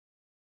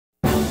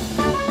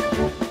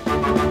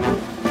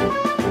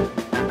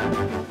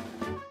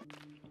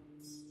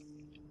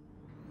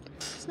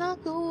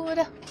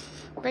Dude!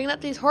 Bringing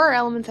up these horror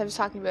elements I was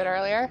talking about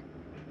earlier.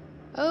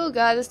 Oh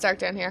god, it's dark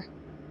down here.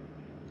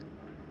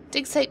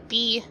 Dig site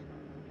B.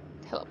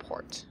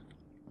 Teleport.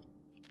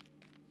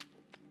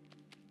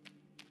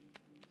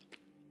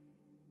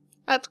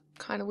 That's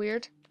kind of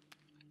weird.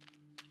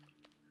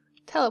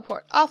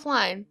 Teleport.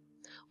 Offline.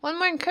 One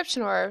more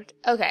encryption orb.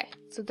 Okay,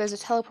 so there's a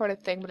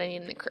teleported thing, but I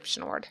need an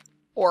encryption orb.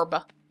 Orb,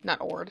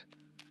 not ord.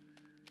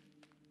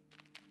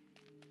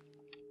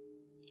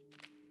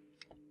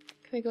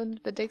 Can I go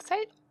into the dig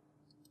site?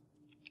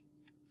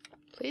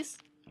 Please?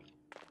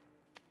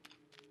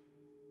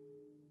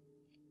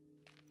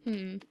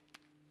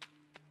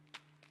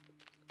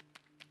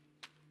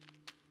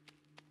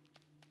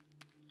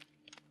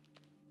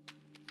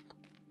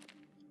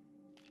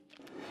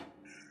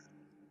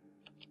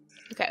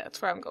 Okay,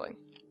 that's where I'm going.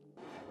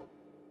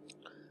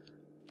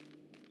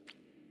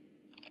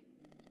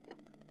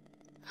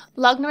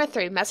 Log number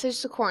 3,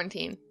 message to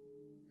quarantine.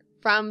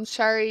 From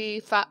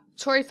Chori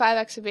 5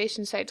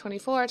 excavation site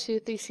 24 to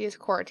Theseus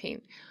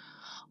quarantine.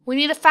 We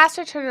need a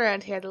faster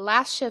turnaround here. The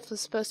last shift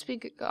was supposed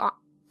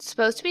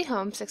to be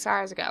home 6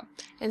 hours ago.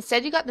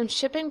 Instead, you got them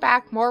shipping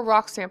back more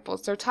rock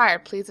samples. They're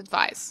tired. Please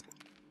advise.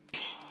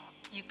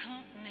 You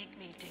can't make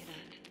me do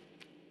that.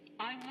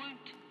 I won't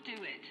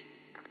do it.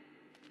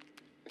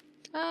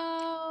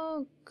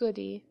 Oh,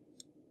 goody.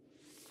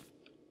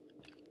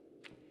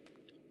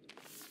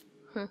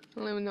 Huh, I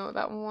don't even know what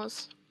that one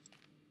was.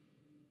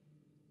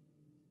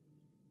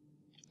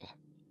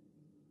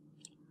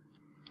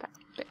 Back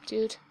a bit,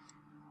 dude.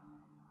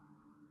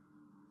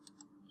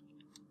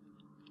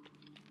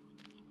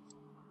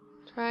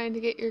 Trying to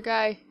get your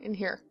guy in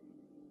here.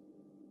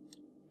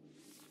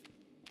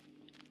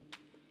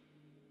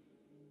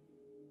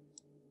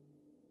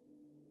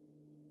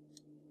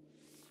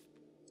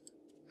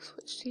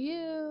 Switch to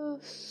you.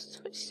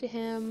 Switch to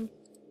him.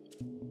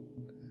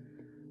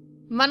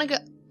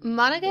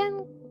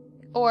 Monaghan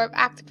or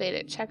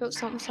activated. Check out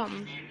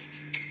something.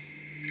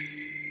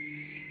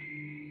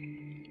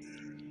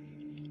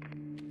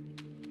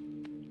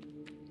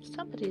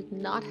 Somebody's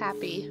not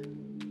happy.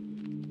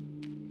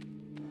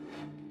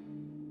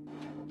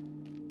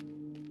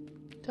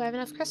 Do I have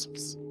enough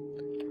crystals?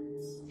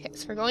 Okay,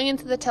 so we're going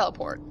into the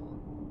teleport.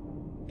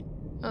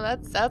 Oh,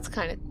 that's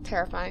kind of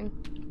terrifying.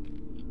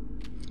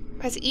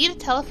 Press E to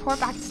teleport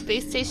back to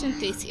Space Station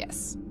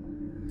Theseus.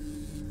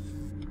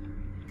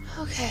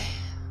 Okay.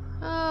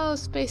 Oh,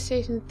 Space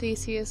Station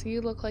Theseus,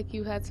 you look like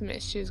you had some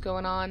issues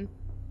going on.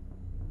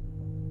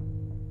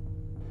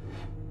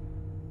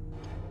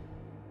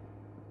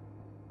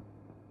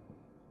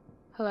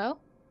 Hello?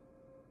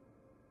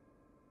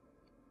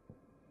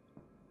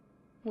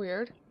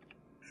 Weird.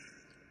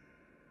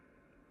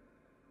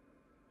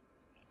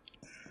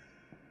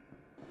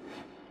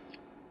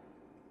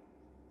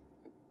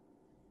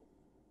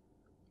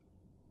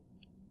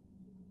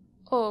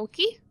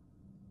 Okay.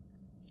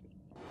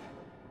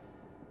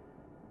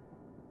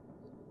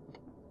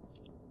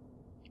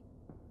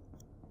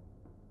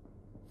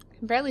 I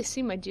can barely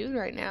see my dude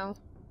right now.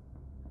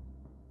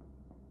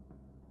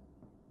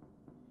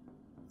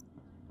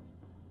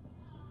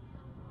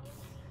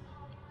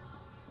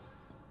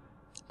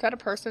 Is that a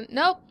person?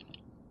 Nope.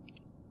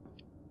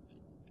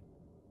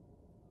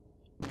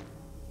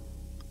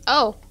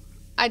 Oh,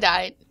 I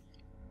died.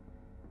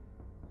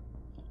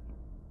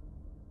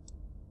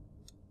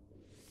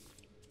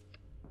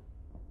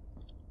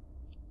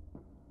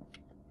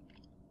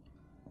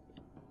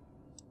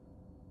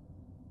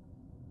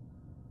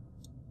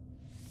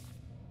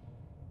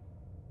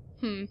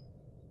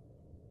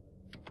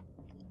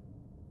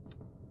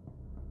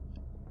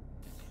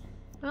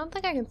 I don't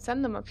think I can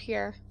send them up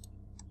here.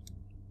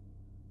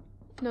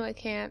 No, I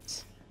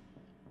can't.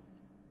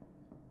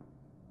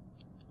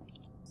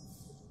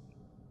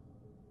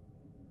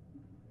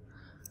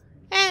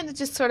 And I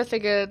just sort of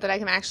figured that I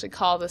can actually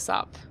call this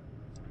up.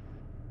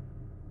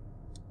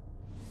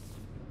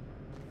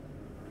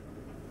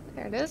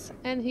 There it is.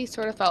 And he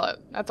sort of fell out.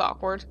 That's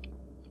awkward.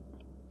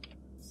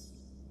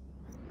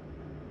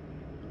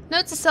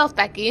 Note to self,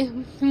 Becky.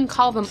 You can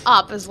call them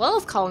up as well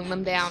as calling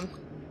them down.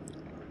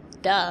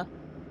 Duh.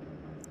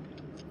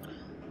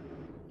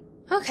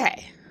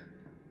 Okay.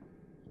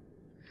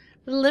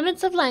 The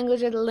limits of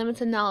language are the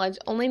limits of knowledge.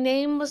 Only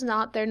name was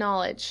not their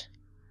knowledge.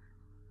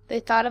 They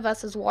thought of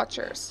us as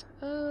watchers.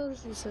 Oh,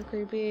 this is so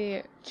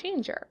creepy.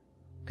 Changer.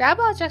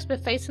 Grab objects by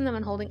facing them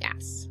and holding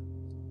S.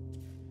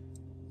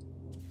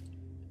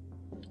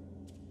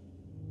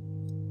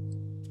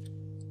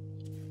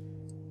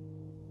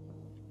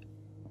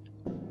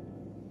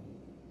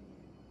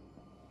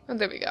 Oh,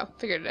 there we go.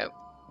 Figured it out.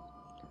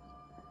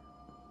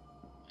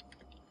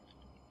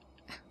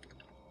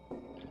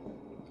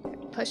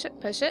 Push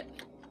it, push it.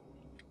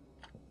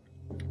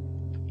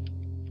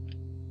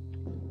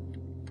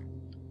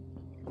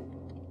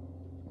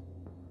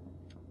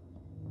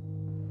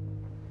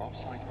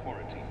 Off-site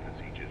quarantine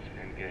procedures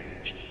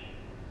engaged.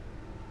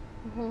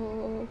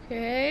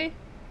 Okay.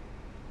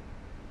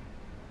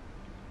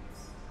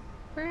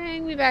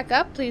 Bring me back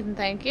up, please and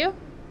thank you.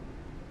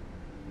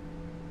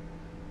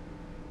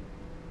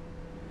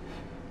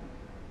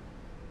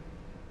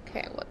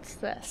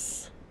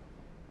 this?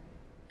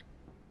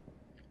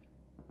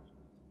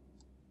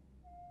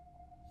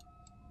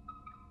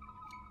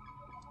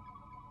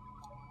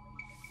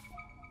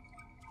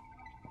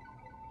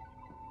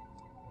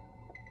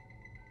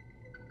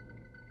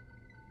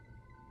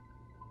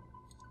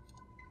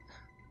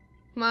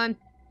 Come on,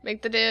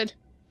 make the dude.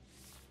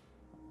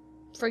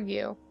 For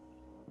you.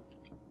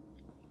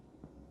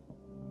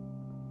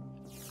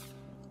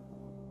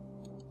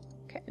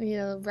 Okay, I need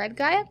a red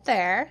guy up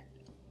there.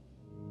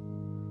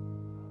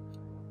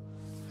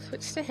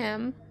 Switch to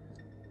him.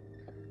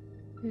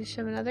 I need to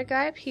show another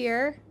guy up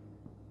here.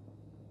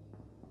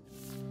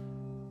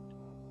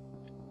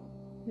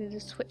 I need to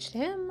switch to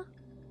him.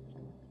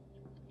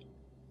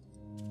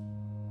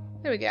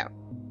 There we go.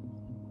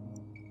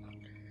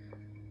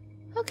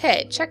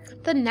 Okay,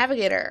 check the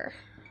navigator.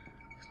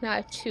 Now I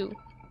have 2.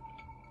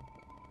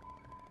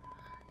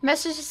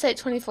 Message to Site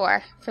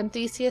 24. From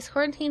Theseus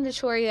Quarantine to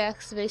Shoria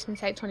Excavation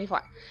Site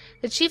 24.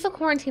 The Chief of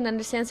Quarantine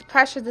understands the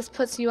pressure this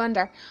puts you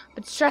under,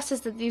 but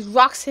stresses that these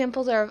rock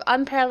samples are of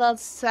unparalleled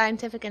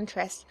scientific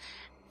interest.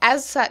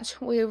 As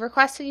such, we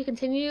request that you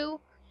continue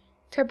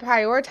to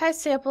prioritize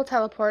sample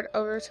teleport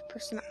over to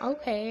personnel.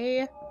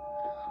 Okay.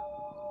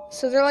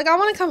 So they're like, I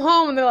want to come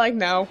home, and they're like,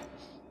 no.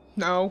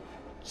 No.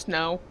 Just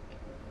no.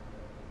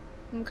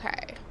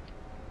 Okay.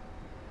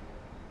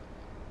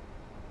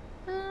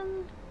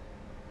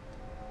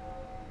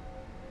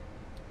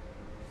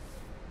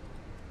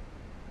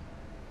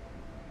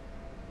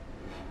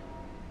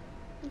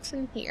 What's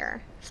in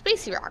here?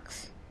 Spacey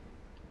rocks.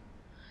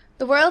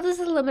 The world is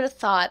the limit of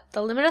thought.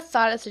 The limit of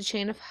thought is a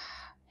chain of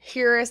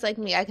hearers like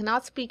me. I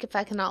cannot speak if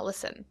I cannot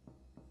listen.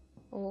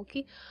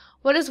 Okay.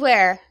 What is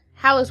where?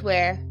 How is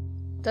where?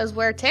 Does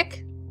where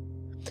tick?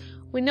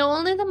 We know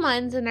only the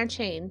minds in our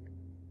chain.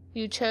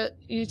 You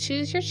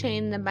choose your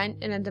chain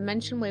in a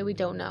dimension way we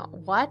don't know.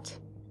 What?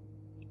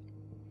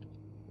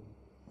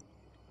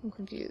 I'm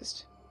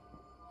confused.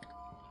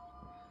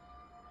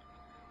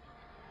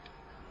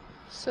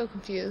 So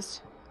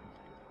confused.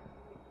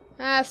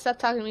 Ah, stop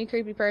talking to me,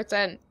 creepy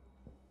person.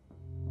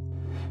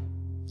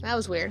 That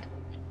was weird.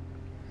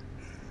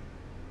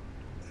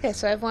 Okay,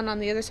 so I have one on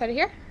the other side of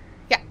here?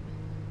 Yeah.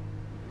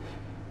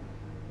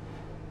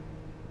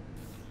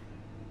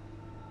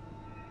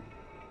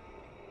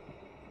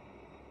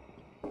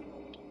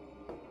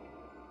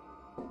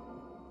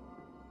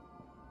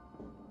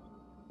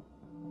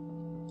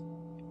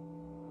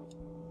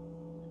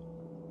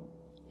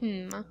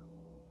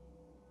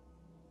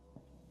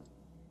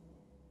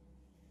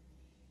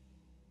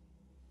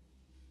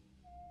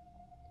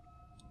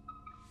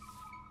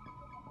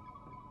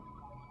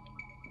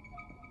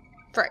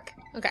 Frick.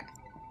 Okay.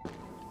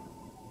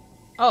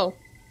 Oh.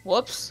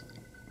 Whoops.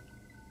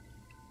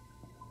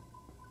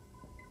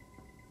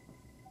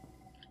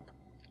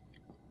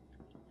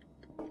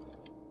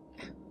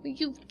 Will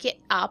you get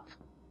up?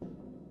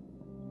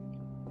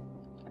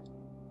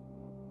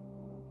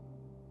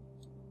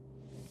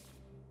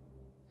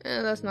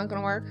 That's not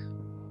gonna work.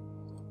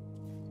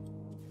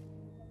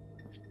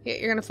 Yeah,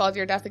 you're gonna fall to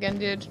your death again,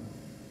 dude.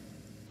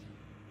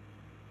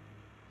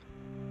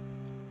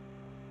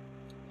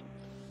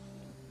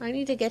 I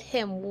need to get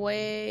him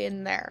way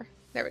in there.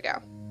 There we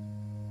go.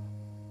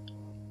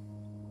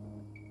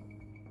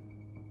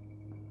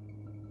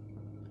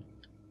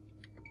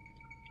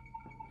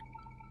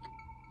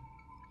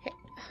 Okay.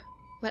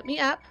 Let me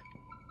up.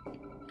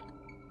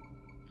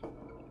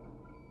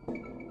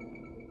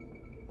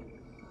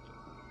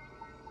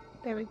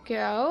 There we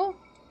go.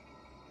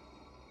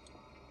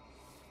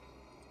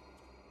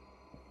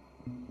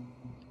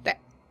 There.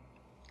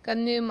 Got a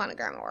new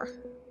monogram ore.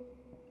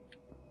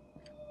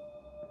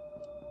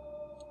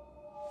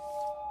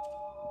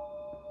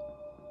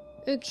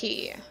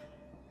 Okay.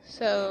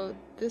 So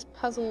this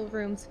puzzle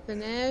room's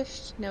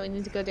finished. Now we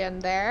need to go down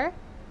there.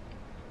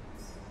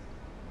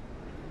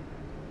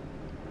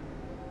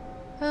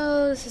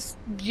 Oh, this is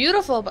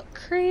beautiful but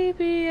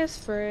creepy as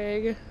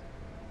frig.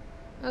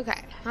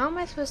 Okay, how am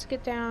I supposed to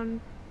get down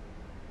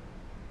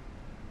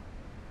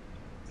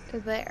to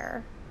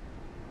there?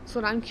 That's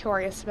what I'm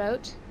curious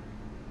about.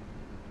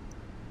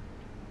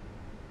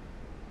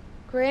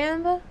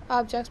 Grab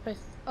objects by...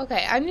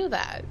 Okay, I knew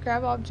that.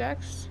 Grab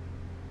objects.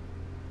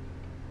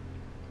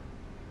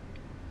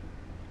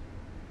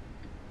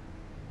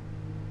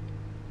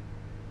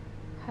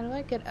 How do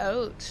I get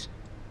out?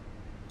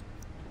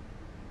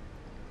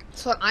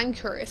 That's what I'm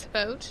curious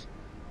about.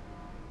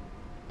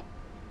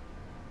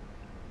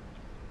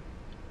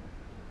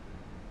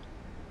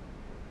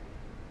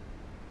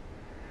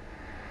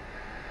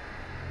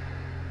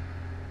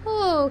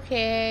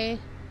 Okay.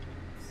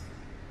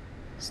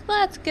 So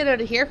let's get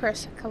out of here for a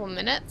couple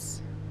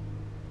minutes.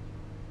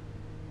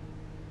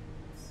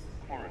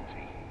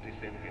 Quarantine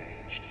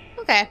disengaged.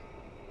 Okay.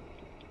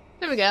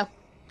 There we go.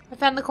 I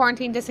found the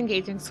quarantine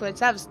disengaging switch.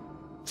 That was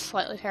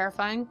slightly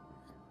terrifying.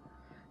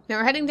 Now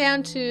we're heading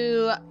down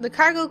to the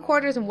cargo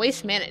quarters and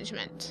waste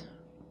management.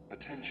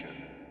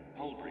 Attention.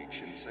 Hull breach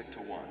in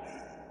Sector 1.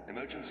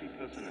 Emergency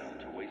personnel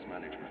to waste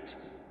management.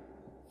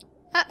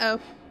 Uh-oh.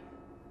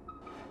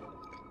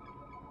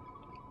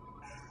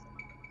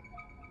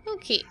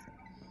 Okay.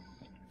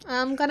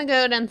 I'm gonna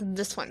go down to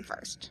this one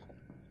first.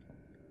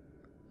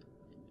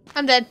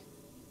 I'm dead.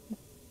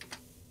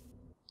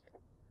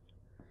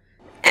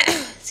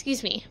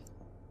 Excuse me.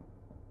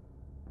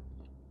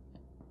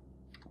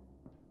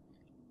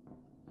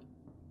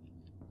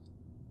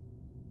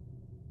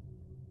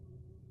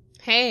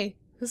 Hey,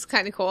 this is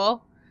kind of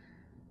cool.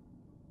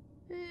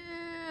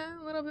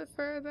 A little bit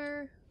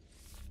further.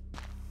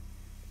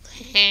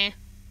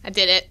 I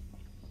did it.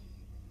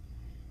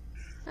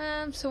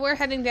 So we're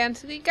heading down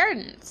to the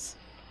gardens.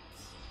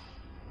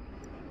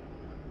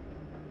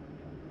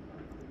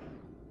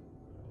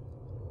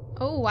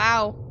 Oh,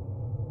 wow.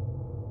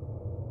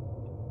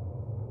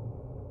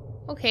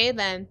 Okay,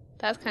 then.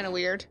 That's kind of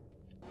weird.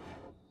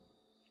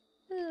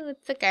 Oh,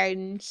 it's the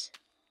gardens.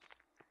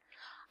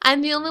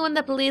 I'm the only one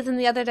that believes in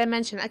the other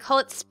dimension. I call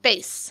it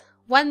space.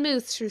 One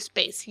moves through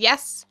space.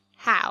 Yes?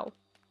 How?